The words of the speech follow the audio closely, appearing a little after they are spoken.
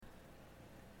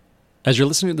As you're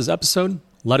listening to this episode,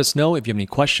 let us know if you have any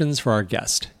questions for our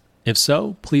guest. If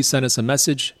so, please send us a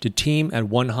message to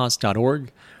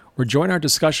team@onehaas.org or join our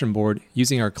discussion board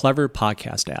using our Clever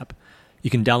podcast app. You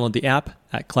can download the app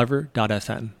at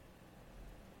clever.fm.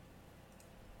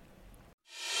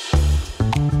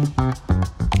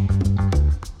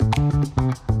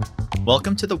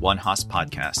 Welcome to the One Haas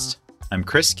podcast. I'm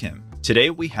Chris Kim.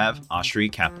 Today we have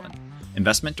Oshri Kaplan,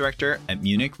 Investment Director at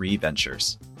Munich Re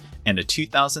Ventures, and a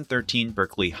 2013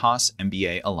 Berkeley Haas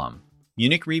MBA alum.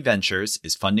 Munich Re Ventures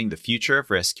is funding the future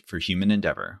of risk for human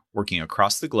endeavor, working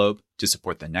across the globe to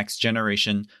support the next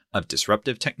generation of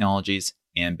disruptive technologies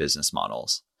and business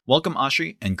models. Welcome,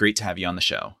 Oshri, and great to have you on the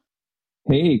show.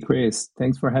 Hey, Chris.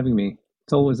 Thanks for having me.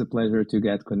 It's always a pleasure to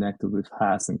get connected with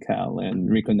Haas and Cal and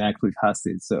reconnect with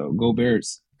Hasid. So go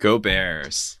Bears. Go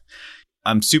Bears.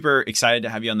 I'm super excited to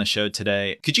have you on the show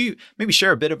today. Could you maybe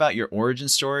share a bit about your origin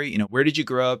story? Where did you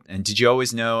grow up? And did you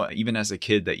always know, even as a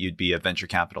kid, that you'd be a venture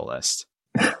capitalist?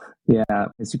 Yeah,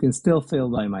 as you can still feel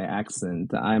by my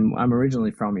accent, I'm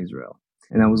originally from Israel.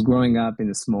 And I was growing up in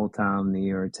a small town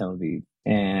near Tel Aviv.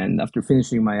 And after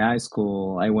finishing my high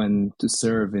school, I went to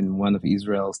serve in one of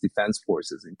Israel's defense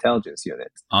forces intelligence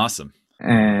unit. Awesome.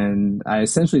 And I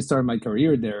essentially started my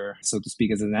career there, so to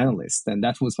speak, as an analyst. And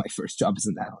that was my first job as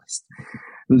an analyst.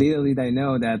 Little did I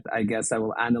know that I guess I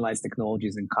will analyze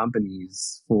technologies and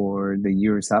companies for the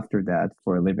years after that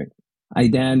for a living. I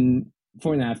then,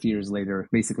 4.5 years later,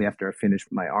 basically after I finished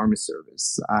my army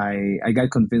service, I got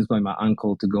convinced by my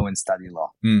uncle to go and study law.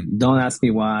 Don't ask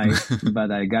me why, but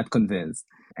I got convinced.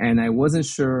 And I wasn't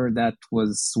sure that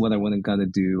was what I wanted to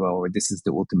do or this is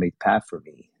the ultimate path for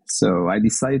me. So I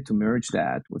decided to merge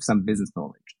that with some business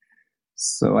knowledge.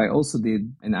 So I also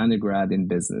did an undergrad in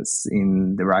business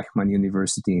in the Reichman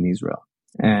University in Israel.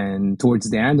 And towards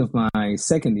the end of my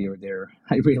second year there,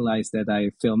 I realized that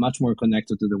I feel much more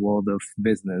connected to the world of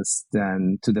business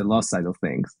than to the law side of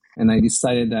things. And I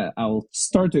decided that I'll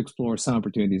start to explore some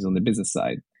opportunities on the business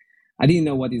side. I didn't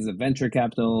know what is a venture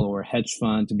capital or hedge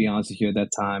fund, to be honest with you, at that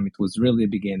time. It was really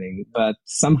the beginning. But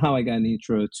somehow I got an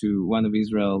intro to one of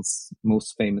Israel's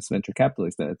most famous venture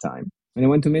capitalists at the time. And I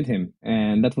went to meet him.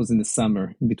 And that was in the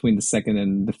summer, between the second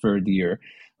and the third year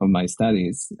of my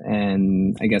studies.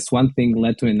 And I guess one thing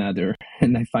led to another.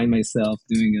 And I find myself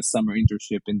doing a summer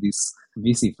internship in this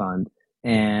VC fund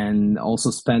and also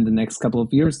spend the next couple of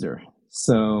years there.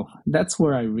 So that's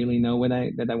where I really know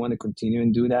that I want to continue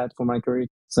and do that for my career.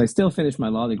 So I still finished my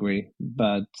law degree,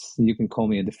 but you can call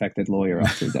me a defected lawyer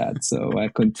after that. So I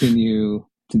continue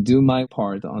to do my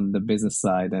part on the business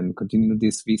side and continue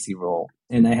this VC role.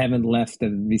 And I haven't left the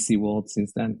VC world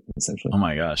since then, essentially. Oh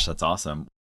my gosh, that's awesome.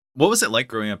 What was it like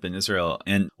growing up in Israel?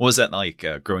 And what was that like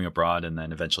growing abroad and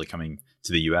then eventually coming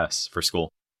to the US for school?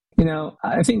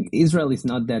 I think Israel is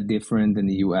not that different than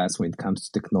the US when it comes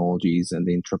to technologies and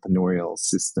the entrepreneurial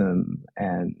system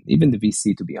and even the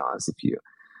VC, to be honest with you.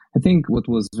 I think what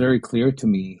was very clear to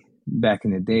me back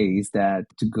in the day is that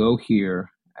to go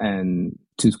here and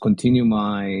to continue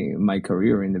my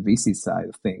career in the VC side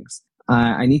of things,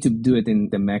 I need to do it in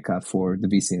the Mecca for the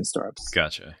VC and startups.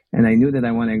 Gotcha. And I knew that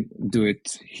I want to do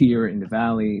it here in the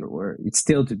Valley, or it's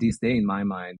still to this day in my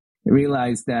mind. I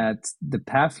realized that the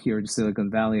path here to Silicon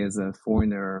Valley as a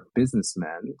foreigner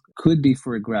businessman could be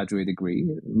for a graduate degree,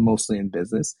 mostly in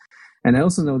business. And I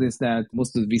also noticed that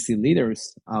most of the VC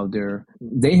leaders out there,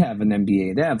 they have an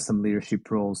MBA. They have some leadership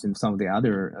roles in some of the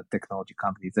other technology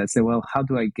companies. I said, well, how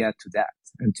do I get to that?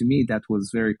 And to me, that was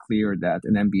very clear that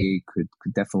an MBA could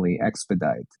definitely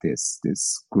expedite this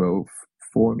growth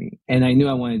for me. And I knew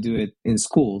I wanted to do it in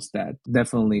schools that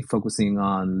definitely focusing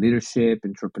on leadership,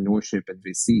 entrepreneurship, and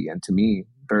VC. And to me,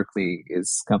 Berkeley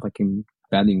is kind of like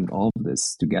embedding all of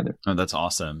this together. Oh, that's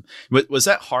awesome. Was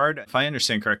that hard? If I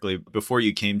understand correctly, before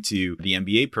you came to the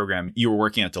MBA program, you were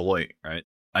working at Deloitte, right?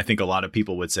 I think a lot of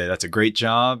people would say that's a great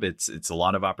job. It's a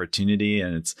lot of opportunity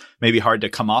and it's maybe hard to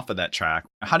come off of that track.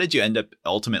 How did you end up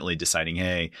ultimately deciding,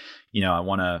 hey, I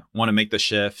want to make the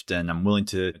shift and I'm willing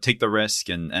to take the risk?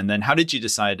 And then how did you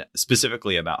decide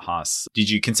specifically about Haas? Did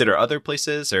you consider other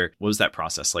places or what was that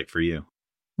process like for you?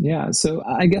 Yeah, so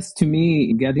I guess to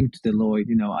me, getting to Deloitte,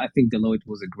 I think Deloitte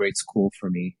was a great school for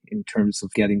me in terms of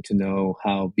getting to know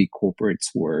how big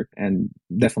corporates work and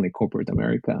definitely corporate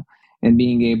America. And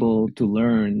being able to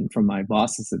learn from my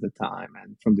bosses at the time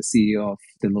and from the CEO of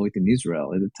Deloitte in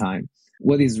Israel at the time,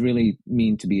 what is really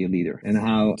mean to be a leader and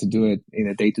how to do it in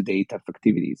a day-to-day type of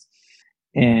activities.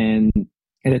 And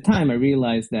at the time, I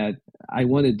realized that I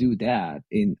want to do that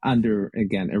in under,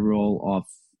 again, a role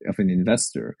of an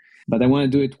investor. But I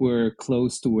want to do it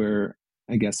close to where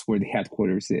the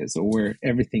headquarters is or where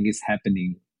everything is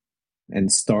happening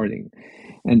and starting.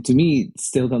 And to me,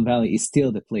 Silicon Valley is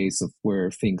still the place of where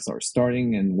things are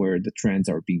starting and where the trends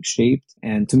are being shaped.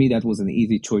 And to me, that was an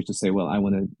easy choice to say, well, I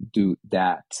want to do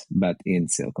that, but in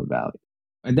Silicon Valley.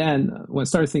 And then when I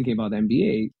started thinking about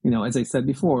MBA, as I said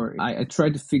before, I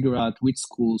tried to figure out which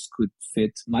schools could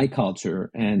fit my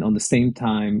culture and on the same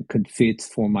time could fit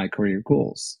for my career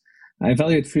goals. I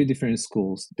evaluated 3 different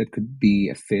schools that could be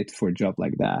a fit for a job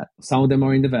like that. Some of them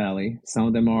are in the Valley, some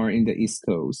of them are in the East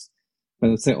Coast. But I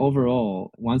would say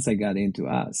overall, once I got into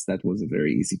us, that was a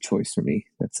very easy choice for me.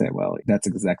 That said, well, that's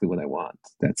exactly what I want.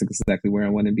 That's exactly where I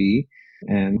want to be.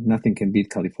 And nothing can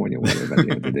beat California weather by the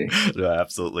end of the day. No,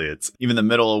 absolutely. It's even the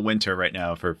middle of winter right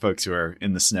now for folks who are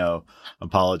in the snow.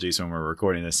 Apologies when we're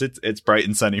recording this. It's bright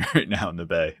and sunny right now in the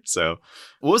Bay. So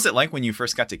what was it like when you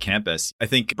first got to campus? I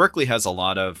think Berkeley has a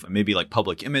lot of maybe like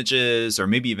public images or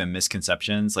maybe even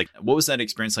misconceptions. Like, what was that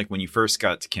experience like when you first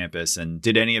got to campus? And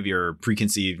did any of your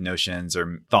preconceived notions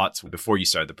or thoughts before you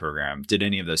started the program, did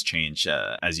any of those change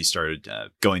as you started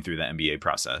going through the MBA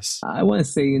process? I want to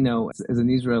say, as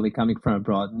an Israeli coming from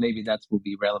abroad, maybe that will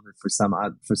be relevant for some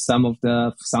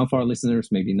of our listeners,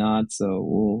 maybe not. So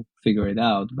we'll figure it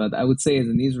out. But I would say as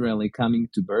an Israeli coming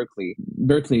to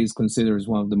Berkeley is considered as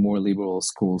one of the more liberal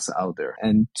schools out there.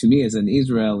 And to me, as an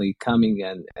Israeli coming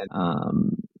and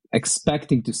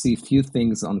expecting to see a few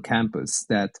things on campus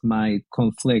that might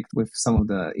conflict with some of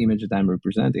the image that I'm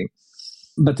representing.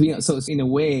 But so in a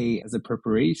way, as a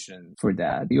preparation for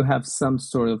that, you have some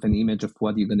sort of an image of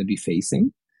what you're going to be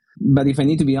facing. But if I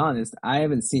need to be honest, I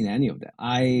haven't seen any of that.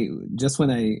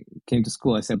 When I came to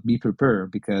school, I said, be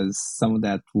prepared because some of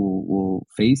that will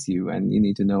face you and you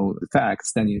need to know the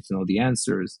facts, then you need to know the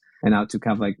answers and how to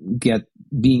kind of like get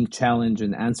being challenged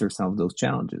and answer some of those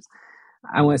challenges.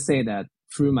 I want to say that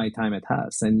through my time at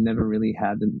Haas, I never really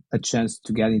had a chance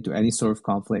to get into any sort of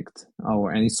conflict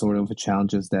or any sort of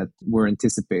challenges that were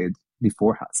anticipated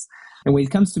before Haas. And when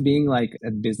it comes to being like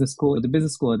at business school, the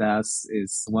business school at Haas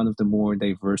is one of the more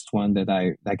diverse one that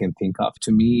I can think of.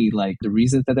 To me, like the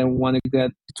reason that I want to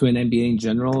get to an MBA in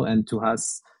general and to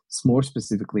Haas more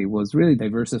specifically was really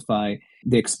diversify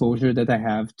the exposure that I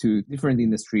have to different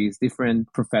industries,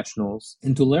 different professionals,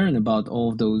 and to learn about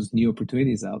all of those new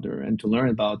opportunities out there and to learn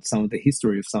about some of the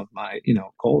history of some of my,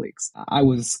 colleagues. I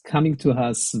was coming to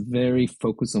Haas very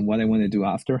focused on what I want to do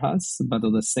after Haas, but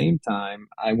at the same time,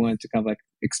 I wanted to kind of like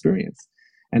experience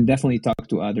and definitely talk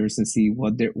to others and see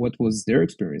what was their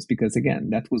experience. Because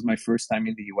again, that was my first time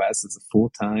in the US as a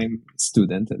full-time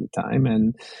student at the time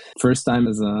and first time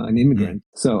as an immigrant.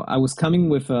 So I was coming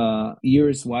with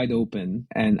ears wide open.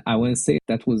 And I want to say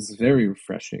that was very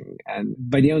refreshing. And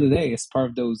by the end of the day, as part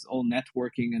of those all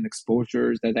networking and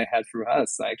exposures that I had through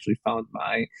Haas, I actually found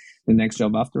the next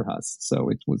job after Haas. So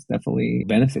it was definitely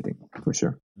benefiting for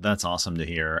sure. That's awesome to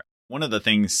hear. One of the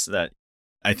things that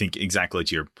I think exactly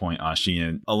to your point,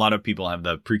 Ashi, a lot of people have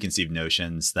the preconceived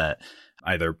notions that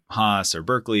either Haas or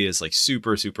Berkeley is like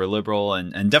super, super liberal.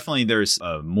 And definitely there's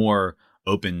a more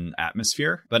open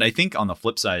atmosphere. But I think on the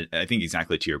flip side, I think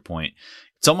exactly to your point,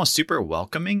 it's almost super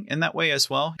welcoming in that way as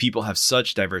well. People have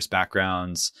such diverse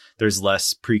backgrounds. There's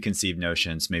less preconceived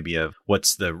notions maybe of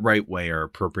what's the right way or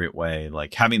appropriate way,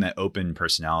 like having that open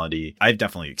personality. I've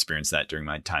definitely experienced that during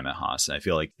my time at Haas. And I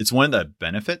feel like it's one of the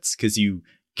benefits because you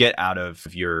get out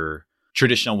of your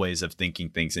traditional ways of thinking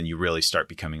things and you really start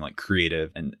becoming like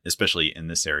creative. And especially in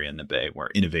this area in the Bay where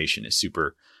innovation is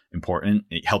super important,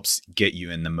 it helps get you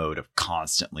in the mode of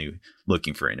constantly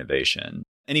looking for innovation.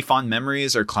 Any fond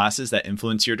memories or classes that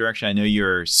influence your direction? I know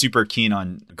you're super keen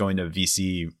on going to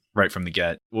VC right from the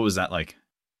get. What was that like?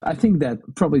 I think that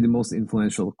probably the most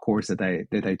influential course that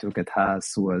I took at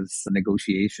Haas was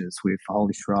negotiations with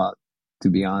Holly Schrodt. To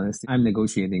be honest, I'm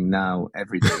negotiating now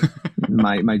every day.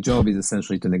 My job is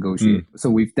essentially to negotiate.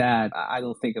 So with that, I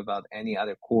don't think about any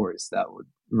other course that would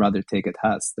rather take at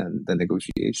Haas than the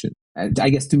negotiation. And I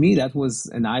guess to me, that was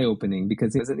an eye-opening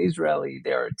because as an Israeli,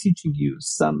 they are teaching you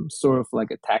some sort of like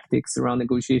a tactics around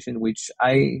negotiation, which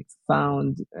I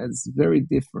found as very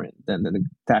different than the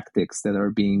tactics that are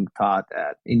being taught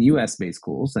in US-based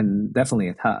schools and definitely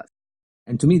at Haas.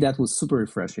 And to me, that was super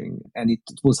refreshing. And it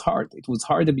was hard. It was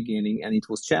hard at the beginning and it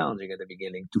was challenging at the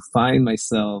beginning to find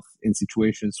myself in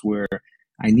situations where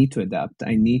I need to adapt.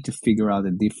 I need to figure out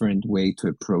a different way to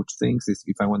approach things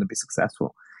if I want to be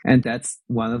successful. And that's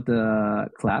one of the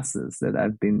classes that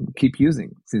I've keep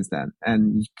using since then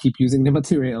and keep using the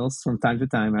materials from time to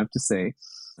time, I have to say.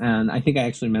 And I think I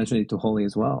actually mentioned it to Holly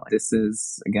as well. This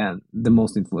is, again, the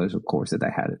most influential course that I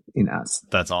had in Haas.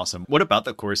 That's awesome. What about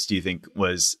the course do you think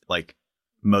was like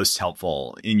most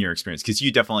helpful in your experience? Because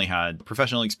you definitely had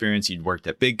professional experience, you'd worked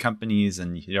at big companies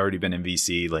and you'd already been in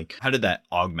VC. Like, how did that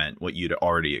augment what you'd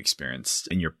already experienced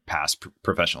in your past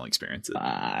professional experiences?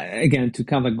 Again, to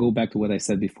kind of go back to what I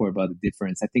said before about the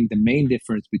difference, I think the main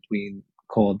difference between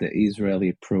called the Israeli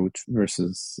approach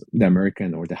versus the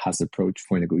American or the Haas approach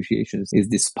for negotiations is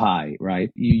this pie,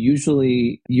 right?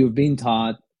 You've been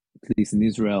taught, at least in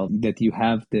Israel, that you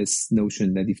have this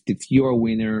notion that if you're a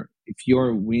winner, if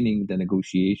you're winning the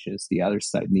negotiations, the other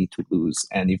side need to lose.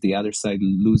 And if the other side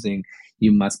losing,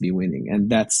 you must be winning. And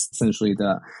that's essentially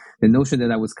the notion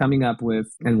that I was coming up with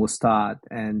and was taught,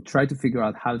 and try to figure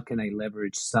out how can I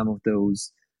leverage some of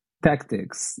those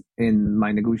tactics in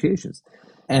my negotiations.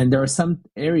 And there are some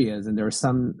areas and there are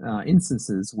some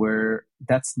instances where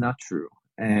that's not true.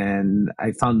 And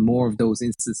I found more of those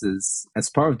instances as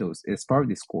part of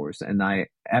this course. And I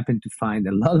happened to find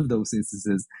a lot of those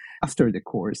instances after the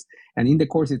course. And in the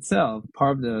course itself,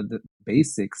 part of the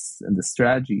basics and the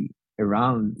strategy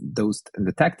around those and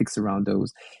the tactics around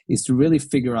those is to really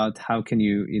figure out how can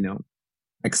you,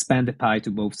 expand the pie to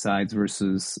both sides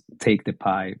versus take the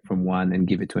pie from one and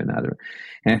give it to another.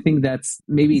 And I think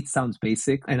maybe it sounds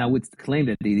basic, and I would claim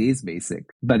that it is basic,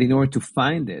 but in order to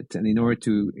find it and in order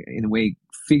to, in a way,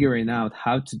 figuring out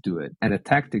how to do it and the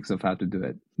tactics of how to do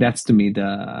it, that's to me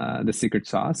the secret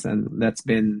sauce. And that's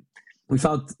been,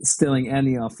 without stealing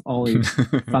any of Ollie's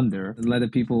thunder, let the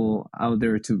people out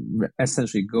there to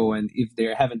essentially go, and if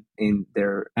they haven't in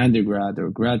their undergrad or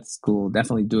grad school,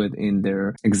 definitely do it in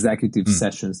their executive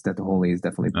sessions that Ollie is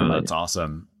definitely providing. Oh, that's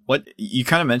awesome. What you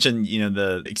kind of mentioned,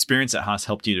 the experience at Haas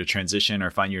helped you to transition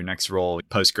or find your next role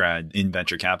post-grad in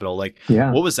venture capital. Like,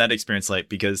 What was that experience like?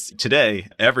 Because today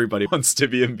everybody wants to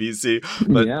be in VC,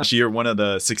 but you're one of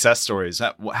the success stories.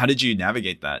 How did you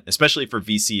navigate that? Especially for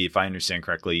VC, if I understand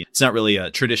correctly, it's not really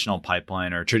a traditional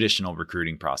pipeline or traditional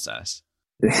recruiting process.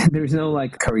 There's no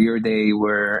career day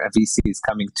where a VC is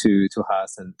coming to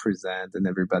us and present and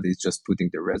everybody's just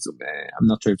putting their resume. I'm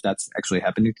not sure if that's actually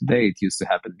happening today. It used to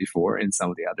happen before in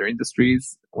some of the other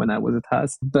industries when I was at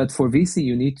Haas. But for VC,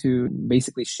 you need to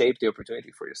basically shape the opportunity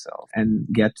for yourself and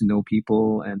get to know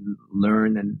people and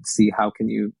learn and see how can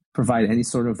you provide any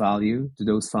sort of value to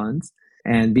those funds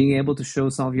and being able to show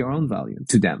some of your own value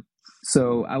to them.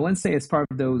 So I want to say, as part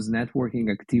of those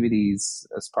networking activities,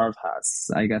 as part of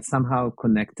Haas, I got somehow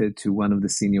connected to one of the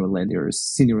senior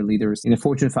leaders in a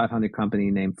Fortune 500 company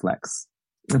named Flex.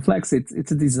 And Flex,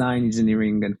 it's a design,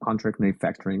 engineering, and contract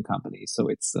manufacturing company. So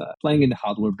it's playing in the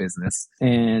hardware business.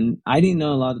 And I didn't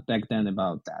know a lot back then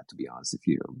about that, to be honest with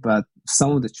you. But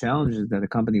some of the challenges that the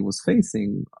company was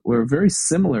facing were very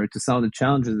similar to some of the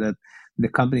challenges that the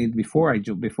company before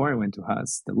I went to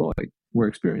Haas, Deloitte, were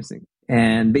experiencing.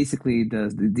 And basically,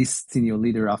 this senior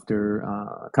leader, after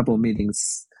a couple of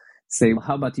meetings, say, well,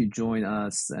 how about you join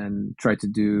us and try to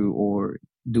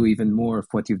do even more of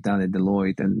what you've done at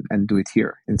Deloitte and do it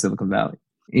here in Silicon Valley,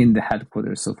 in the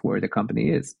headquarters of where the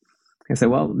company is. I said,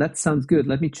 well, that sounds good.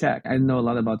 Let me check. I know a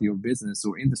lot about your business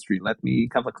or industry. Let me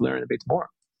kind of learn a bit more.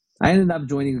 I ended up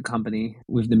joining a company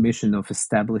with the mission of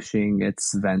establishing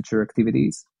its venture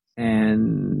activities.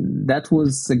 And that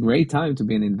was a great time to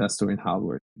be an investor in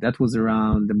hardware. That was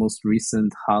around the most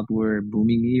recent hardware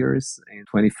booming years in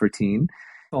 2013.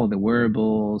 All the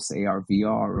wearables, AR,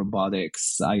 VR,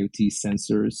 robotics, IoT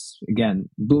sensors, again,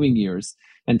 booming years.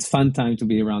 And it's fun time to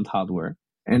be around hardware.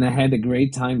 And I had a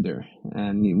great time there.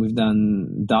 And we've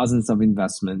done dozens of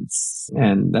investments.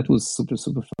 And that was super,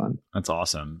 super fun. That's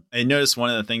awesome. I noticed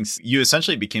one of the things, you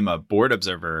essentially became a board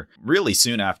observer really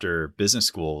soon after business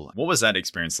school. What was that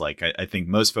experience like? I think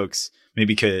most folks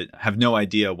maybe could have no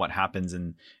idea what happens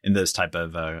in those type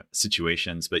of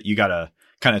situations, but you got a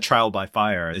kind of trial by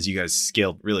fire as you guys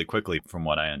scaled really quickly, from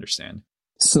what I understand.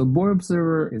 So board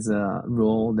observer is a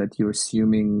role that you're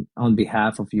assuming on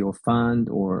behalf of your fund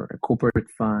or a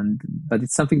corporate fund, but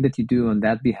it's something that you do on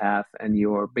that behalf, and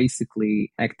you're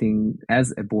basically acting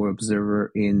as a board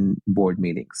observer in board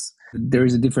meetings. There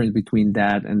is a difference between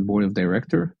that and board of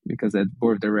director, because that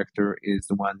board of director is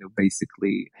the one who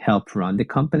basically help run the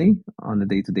company on a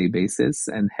day-to-day basis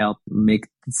and help make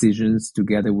decisions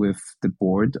together with the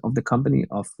board of the company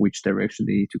of which direction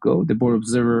they need to go. The board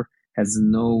observer has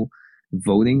no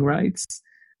voting rights,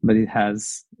 but it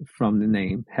has, from the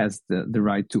name, has the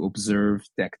right to observe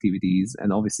the activities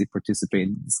and obviously participate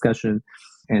in the discussion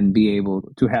and be able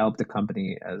to help the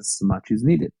company as much as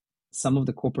needed. Some of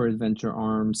the corporate venture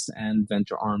arms and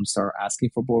venture arms are asking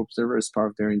for board observers as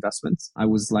part of their investments. I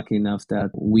was lucky enough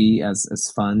that we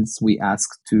as funds, we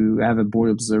asked to have a board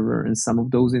observer in some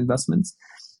of those investments.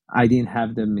 I didn't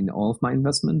have them in all of my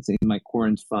investments. In my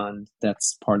current fund,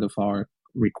 that's part of our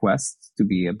requests to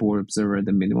be a board observer at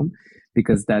the minimum,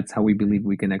 because that's how we believe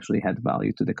we can actually add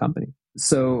value to the company.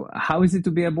 So how is it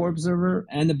to be a board observer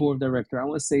and a board director? I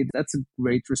want to say that's a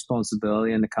great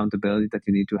responsibility and accountability that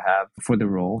you need to have for the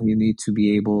role. You need to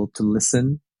be able to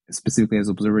listen, specifically as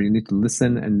observer. You need to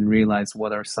listen and realize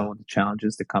what are some of the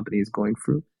challenges the company is going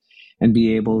through, and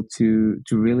be able to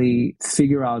really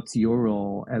figure out your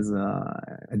role as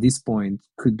at this point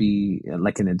could be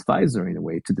like an advisor in a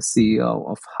way to the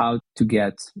CEO of how to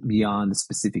get beyond the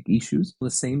specific issues, at the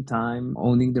same time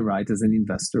owning the right as an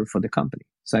investor for the company.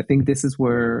 So I think this is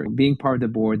where being part of the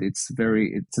board, it's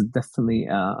definitely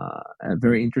a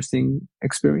very interesting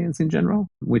experience in general,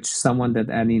 which someone that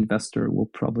any investor will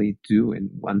probably do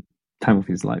in one time of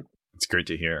his life. It's great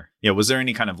to hear. Yeah. Was there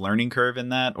any kind of learning curve in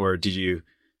that, or did you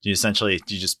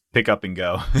just pick up and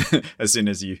go as soon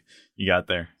as you got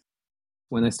there?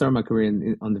 When I started my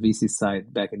career on the VC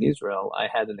side back in Israel, I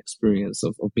had an experience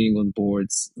of being on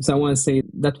boards. So I want to say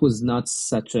that was not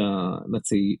such let's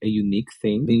say, a unique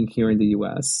thing, being here in the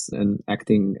US and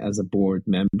acting as a board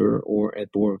member or a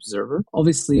board observer.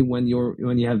 Obviously, when you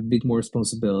have a bit more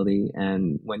responsibility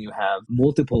and when you have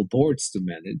multiple boards to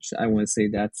manage, I want to say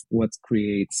that's what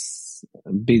creates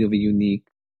a bit of a unique,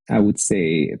 I would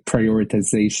say,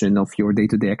 prioritization of your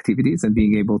day-to-day activities and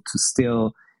being able to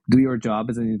still do your job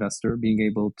as an investor, being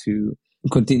able to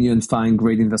continue and find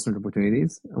great investment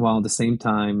opportunities while at the same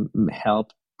time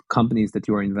help companies that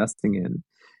you are investing in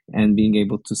and being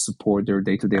able to support their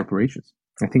day-to-day operations.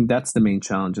 I think that's the main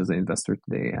challenge as an investor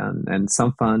today. And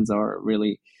some funds are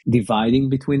really dividing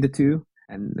between the two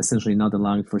and essentially not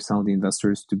allowing for some of the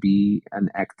investors to be an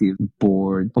active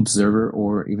board observer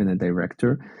or even a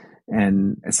director,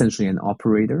 and essentially an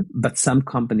operator. But some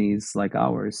companies like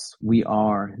ours, we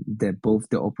are both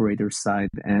the operator side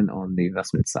and on the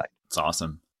investment side. It's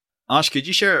awesome. Ash, could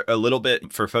you share a little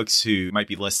bit for folks who might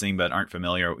be listening but aren't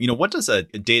familiar? What does a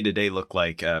day-to-day look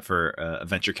like for a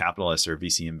venture capitalist or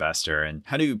VC investor? And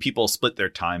how do people split their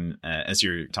time, as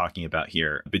you're talking about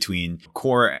here, between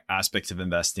core aspects of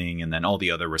investing and then all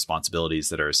the other responsibilities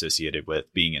that are associated with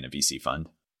being in a VC fund?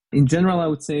 In general, I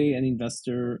would say an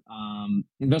investor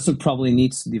probably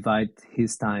needs to divide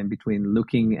his time between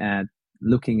looking and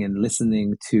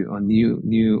listening on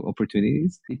new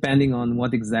opportunities, depending on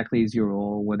what exactly is your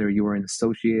role, whether you are an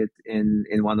associate in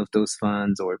one of those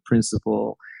funds or a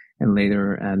principal and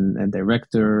later a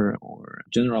director or a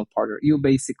general partner. You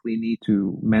basically need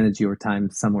to manage your time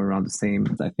somewhere around the same.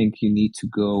 I think you need to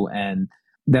go and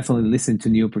definitely listen to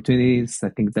new opportunities. I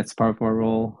think that's part of our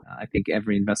role. I think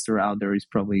every investor out there is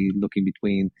probably looking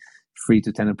between 3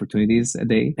 to 10 opportunities a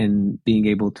day, and being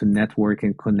able to network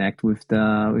and connect with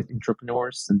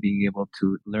entrepreneurs and being able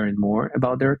to learn more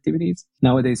about their activities.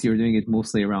 Nowadays, you're doing it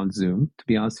mostly around Zoom. To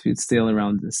be honest with you, it's still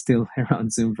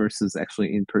around Zoom versus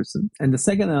actually in person. And the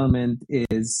second element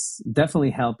is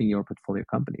definitely helping your portfolio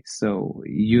companies. So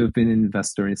you have been an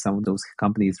investor in some of those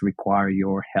companies require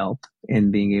your help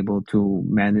in being able to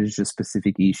manage the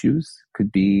specific issues.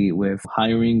 Could be with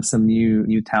hiring some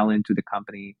new talent to the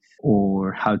company,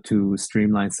 or how to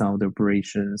streamline some of the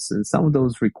operations, and some of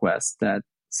those requests that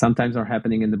sometimes are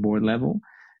happening in the board level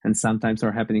and sometimes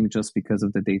are happening just because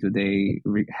of the day-to-day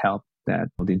help that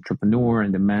the entrepreneur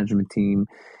and the management team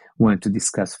want to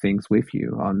discuss things with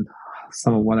you on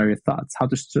some of what are your thoughts, how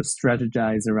to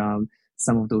strategize around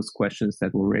some of those questions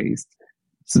that were raised.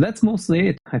 So that's mostly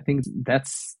it. I think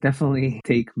that's definitely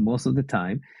take most of the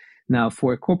time. Now,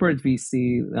 for a corporate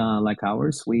VC like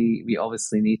ours, we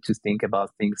obviously need to think about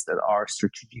things that are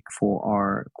strategic for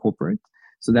our corporate.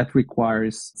 So that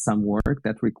requires some work,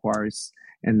 that requires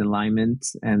an alignment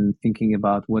and thinking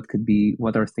about what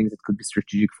are things that could be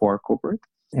strategic for our corporate.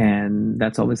 And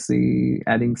that's obviously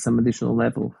adding some additional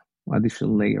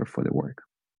layer for the work.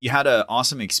 You had an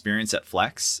awesome experience at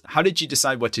Flex. How did you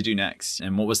decide what to do next?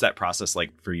 And what was that process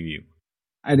like for you?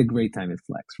 I had a great time at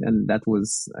Flex. And that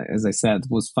was, as I said,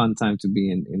 was fun time to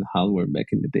be in hardware back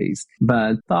in the days.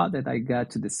 But thought that I got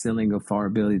to the ceiling of our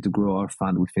ability to grow our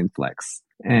fund within Flex.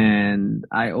 And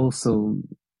I also,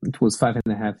 it was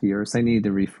 5.5 years. I needed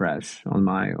a refresh on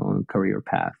my own career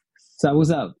path. So I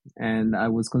was out and I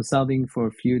was consulting for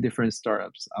a few different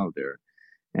startups out there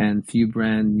and few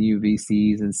brand new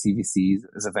VCs and CVCs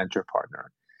as a venture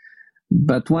partner.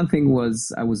 But one thing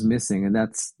I was missing, and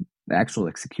that's the actual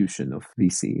execution of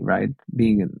VC, right?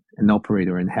 Being an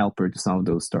operator and helper to some of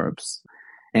those startups.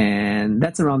 And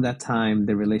that's around that time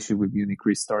the relationship with Munich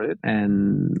Re started.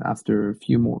 And after a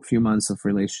few months of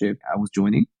relationship, I was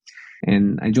joining.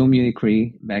 And I joined Munich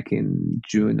Re back in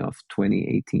June of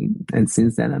 2018. And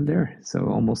since then, I'm there. So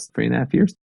almost 3.5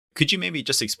 years. Could you maybe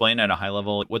just explain at a high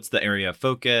level, what's the area of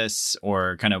focus,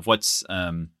 or kind of what's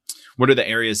what are the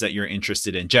areas that you're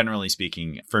interested in, generally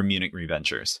speaking, for Munich Re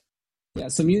Ventures? Yeah,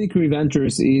 so Munich Re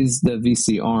Ventures is the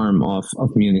VC arm of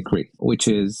Munich Re, which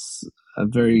is a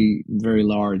very, very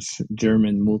large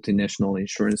German multinational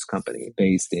insurance company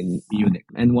based in Munich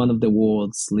and one of the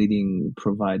world's leading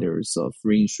providers of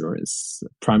reinsurance,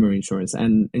 primary insurance,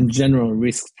 and in general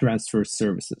risk transfer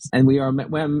services. And we're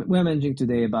managing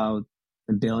today about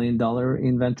 $1 billion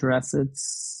in venture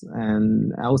assets.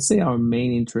 And I would say our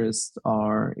main interests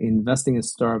are investing in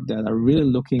startups that are really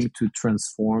looking to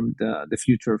transform the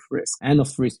future of risk and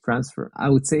of risk transfer. I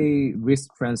would say risk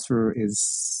transfer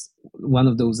is one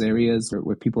of those areas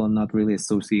where people are not really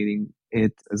associating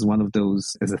it as one of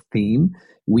those as a theme.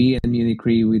 We at Munich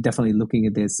Re, we're definitely looking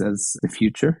at this as the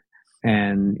future.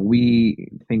 And we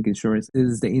think insurance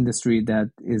is the industry that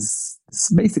is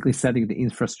basically setting the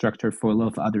infrastructure for a lot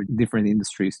of other different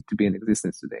industries to be in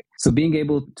existence today. So being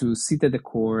able to sit at the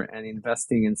core and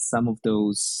investing in some of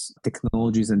those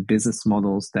technologies and business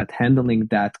models that handling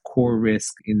that core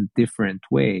risk in a different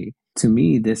way, to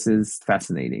me, this is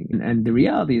fascinating. And the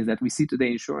reality is that we see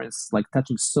today insurance like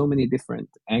touching so many different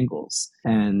angles.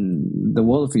 And the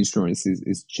world of insurance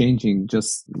is changing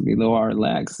just below our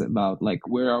legs about like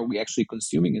where are we actually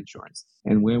consuming insurance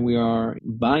and when we are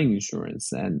buying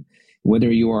insurance. And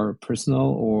whether you are a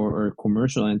personal or a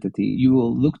commercial entity, you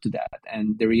will look to that.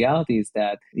 And the reality is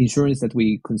that insurance that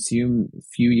we consume a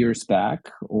few years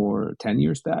back or 10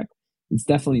 years back, it's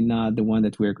definitely not the one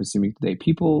that we're consuming today.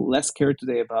 People less care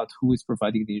today about who is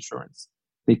providing the insurance.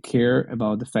 They care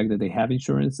about the fact that they have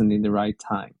insurance and in the right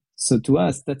time. So to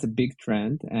us, that's a big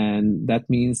trend. And that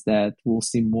means that we'll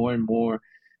see more and more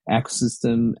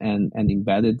ecosystem and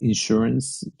embedded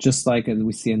insurance, just like as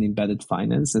we see an embedded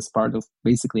finance as part of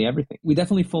basically everything. We're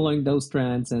definitely following those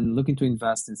trends and looking to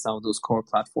invest in some of those core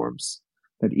platforms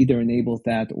that either enable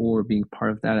that or being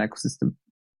part of that ecosystem.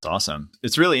 It's awesome.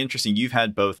 It's really interesting. You've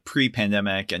had both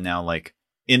pre-pandemic and now like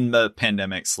in the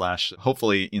pandemic /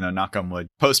 hopefully, knock on wood,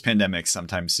 post-pandemic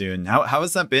sometime soon. How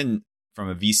has that been from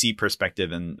a VC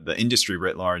perspective and the industry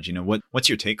writ large? What's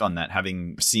your take on that,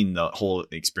 having seen the whole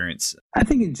experience? I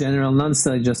think in general, not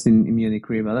necessarily just in Munich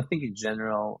Re, but I think in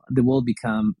general, the world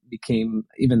became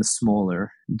even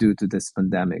smaller due to this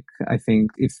pandemic. I think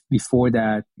if before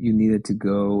that you needed to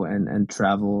go and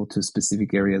travel to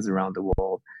specific areas around the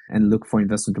world and look for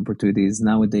investment opportunities,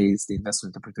 nowadays the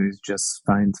investment opportunities just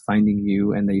finding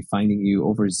you, and they finding you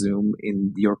over Zoom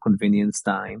in your convenience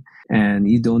time, and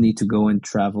you don't need to go and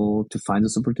travel to find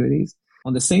those opportunities.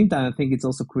 On the same time, I think it's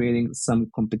also creating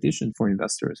some competition for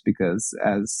investors because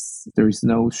as there is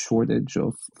no shortage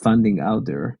of funding out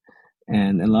there,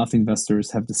 and a lot of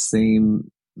investors have the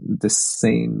same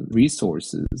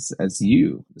resources as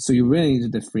you. So you really need to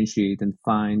differentiate and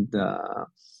find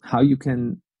how you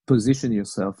can position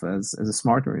yourself as a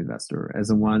smarter investor, as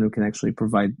a one who can actually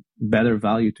provide better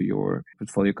value to your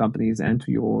portfolio companies and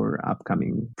to your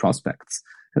upcoming prospects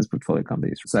as portfolio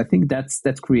companies. So I think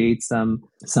that creates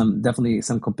definitely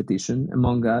some competition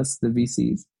among us, the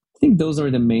VCs. I think those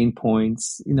are the main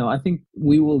points. I think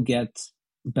we will get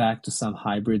back to some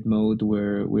hybrid mode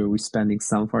where we're spending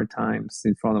some of our times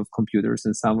in front of computers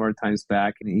and some of our times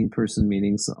back in in-person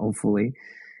meetings, hopefully,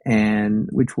 and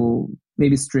which will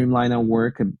maybe streamline our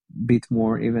work a bit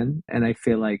more even. And I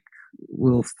feel like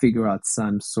we'll figure out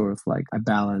some sort of like a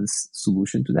balanced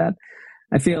solution to that.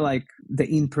 I feel like the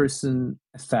in-person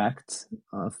effect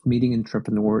of meeting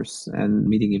entrepreneurs and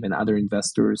meeting even other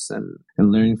investors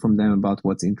and learning from them about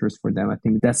what's interest for them, I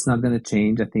think that's not going to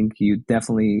change. I think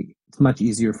it's much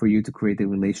easier for you to create a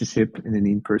relationship in an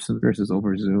in-person versus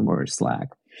over Zoom or Slack.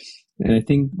 And I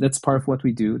think that's part of what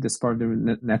we do. That's part of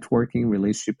the networking,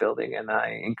 relationship building. And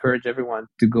I encourage everyone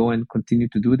to go and continue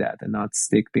to do that and not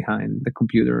stick behind the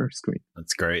computer screen.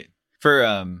 That's great. For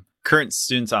current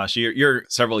students, Ash, you're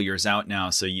several years out now,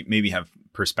 so you maybe have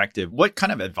perspective. What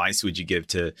kind of advice would you give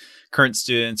to current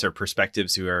students or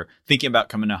perspectives who are thinking about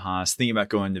coming to Haas, thinking about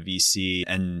going to VC,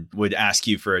 and would ask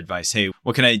you for advice? Hey,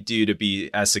 what can I do to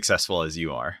be as successful as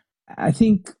you are? I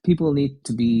think people need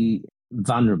to be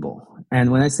vulnerable.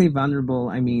 And when I say vulnerable,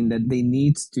 I mean that they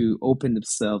need to open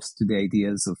themselves to the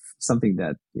ideas of something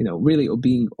that, really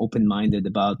being open-minded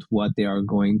about what they are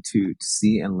going to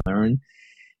see and learn.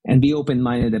 And be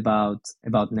open-minded about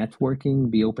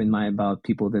networking. Be open-minded about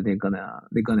people that they're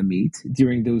gonna meet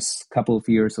during those couple of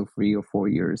years or 3 or 4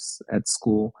 years at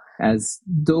school, as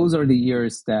those are the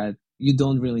years that you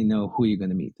don't really know who you're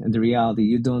gonna meet. And the reality,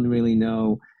 you don't really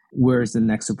know where's the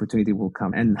next opportunity will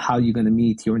come and how you're gonna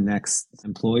meet your next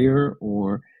employer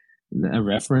or a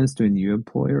reference to a new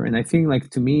employer. And I think,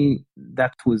 like, to me,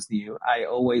 that was new. I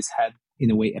always had, in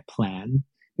a way, a plan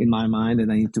in my mind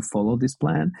and I need to follow this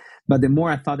plan. But the more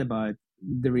I thought about it,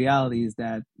 the reality is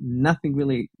that nothing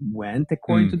really went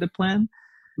according to the plan,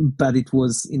 but it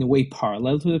was in a way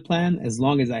parallel to the plan. As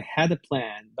long as I had a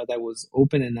plan, but I was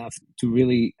open enough to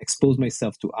really expose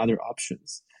myself to other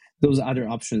options. Those other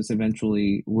options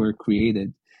eventually were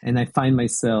created. And I find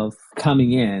myself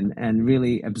coming in and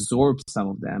really absorb some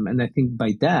of them. And I think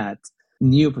by that,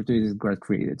 new opportunities got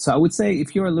created. So I would say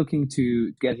if you're looking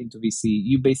to get into VC,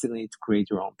 you basically need to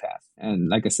create your own path. And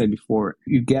like I said before,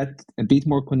 you get a bit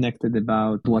more connected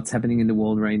about what's happening in the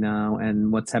world right now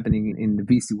and what's happening in the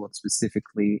VC world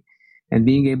specifically, and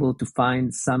being able to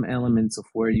find some elements of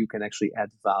where you can actually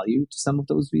add value to some of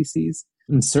those VCs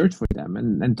and search for them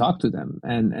and talk to them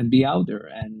and be out there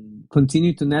and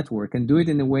continue to network and do it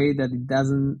in a way that it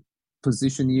doesn't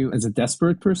position you as a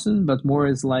desperate person, but more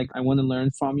as like, I want to learn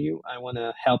from you. I want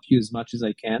to help you as much as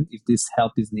I can if this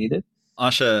help is needed.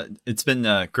 Asha, it's been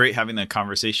great having the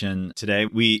conversation today.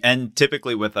 We end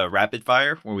typically with a rapid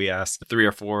fire where we ask 3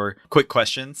 or 4 quick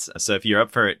questions. So if you're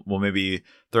up for it, we'll maybe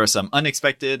throw some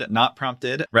unexpected, not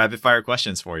prompted rapid fire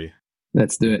questions for you.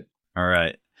 Let's do it. All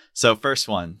right. So first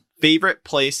one, favorite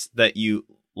place that you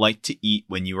like to eat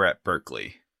when you were at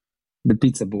Berkeley? The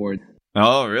pizza board.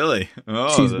 Oh, really?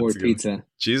 Oh, cheese board pizza.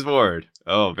 Cheese board.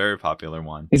 Oh, very popular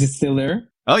one. Is it still there?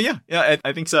 Oh, yeah. Yeah,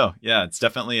 I think so. Yeah, it's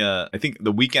definitely I think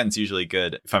the weekend's usually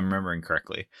good, if I'm remembering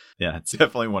correctly. Yeah, it's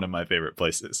definitely one of my favorite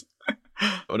places.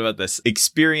 What about this?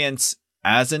 Experience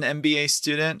as an MBA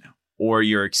student or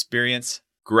your experience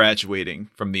graduating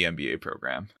from the MBA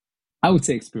program? I would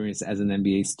say experience as an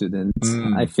MBA student.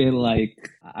 I feel like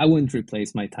I wouldn't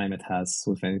replace my time at Haas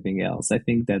with anything else. I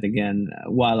think that, again,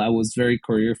 while I was very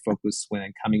career focused when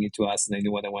I'm coming into Haas and I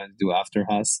knew what I wanted to do after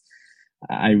Haas,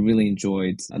 I really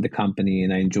enjoyed the company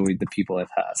and I enjoyed the people at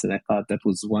Haas. And I thought that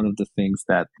was one of the things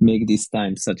that make this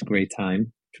time such a great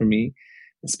time for me,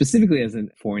 specifically as a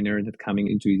foreigner that coming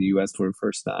into the US for the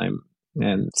first time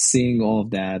and seeing all of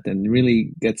that and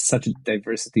really get such a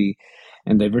diversity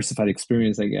and diversified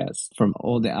experience, I guess, from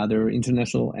all the other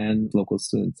international and local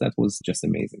students. That was just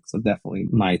amazing. So definitely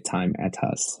my time at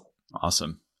Haas.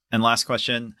 Awesome. And last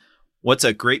question, what's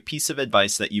a great piece of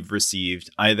advice that you've received,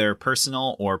 either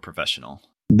personal or professional?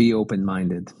 Be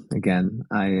open-minded. Again,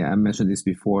 I mentioned this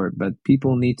before, but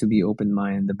people need to be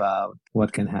open-minded about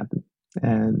what can happen.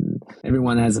 And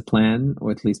everyone has a plan,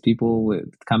 or at least people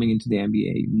coming into the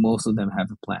MBA, most of them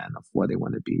have a plan of what they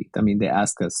want to be. I mean, they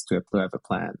ask us to have a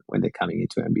plan when they're coming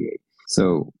into MBA.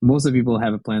 So most of the people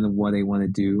have a plan of what they want to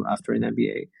do after an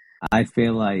MBA. I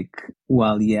feel like,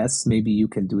 well, yes, maybe you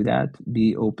can do that.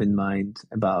 Be open-minded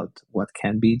about what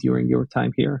can be during your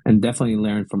time here, and definitely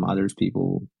learn from others,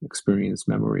 people, experience,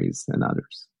 memories, and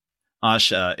others.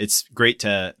 Ash, it's great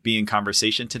to be in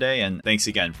conversation today, and thanks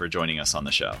again for joining us on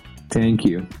the show. Thank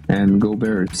you, and go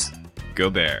Bears. Go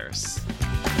Bears.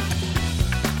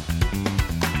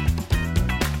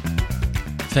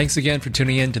 Thanks again for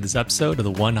tuning in to this episode of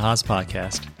the One Haas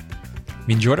podcast. If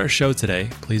you enjoyed our show today,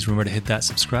 please remember to hit that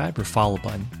subscribe or follow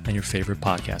button on your favorite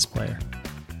podcast player.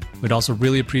 We'd also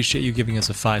really appreciate you giving us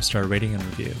a 5-star rating and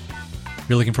review. If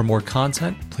you're looking for more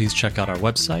content, please check out our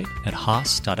website at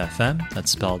haas.fm.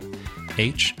 That's spelled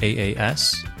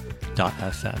HAAS.fm.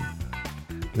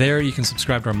 There, you can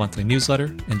subscribe to our monthly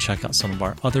newsletter and check out some of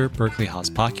our other Berkeley Haas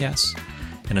podcasts.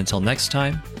 And until next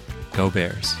time, go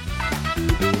Bears.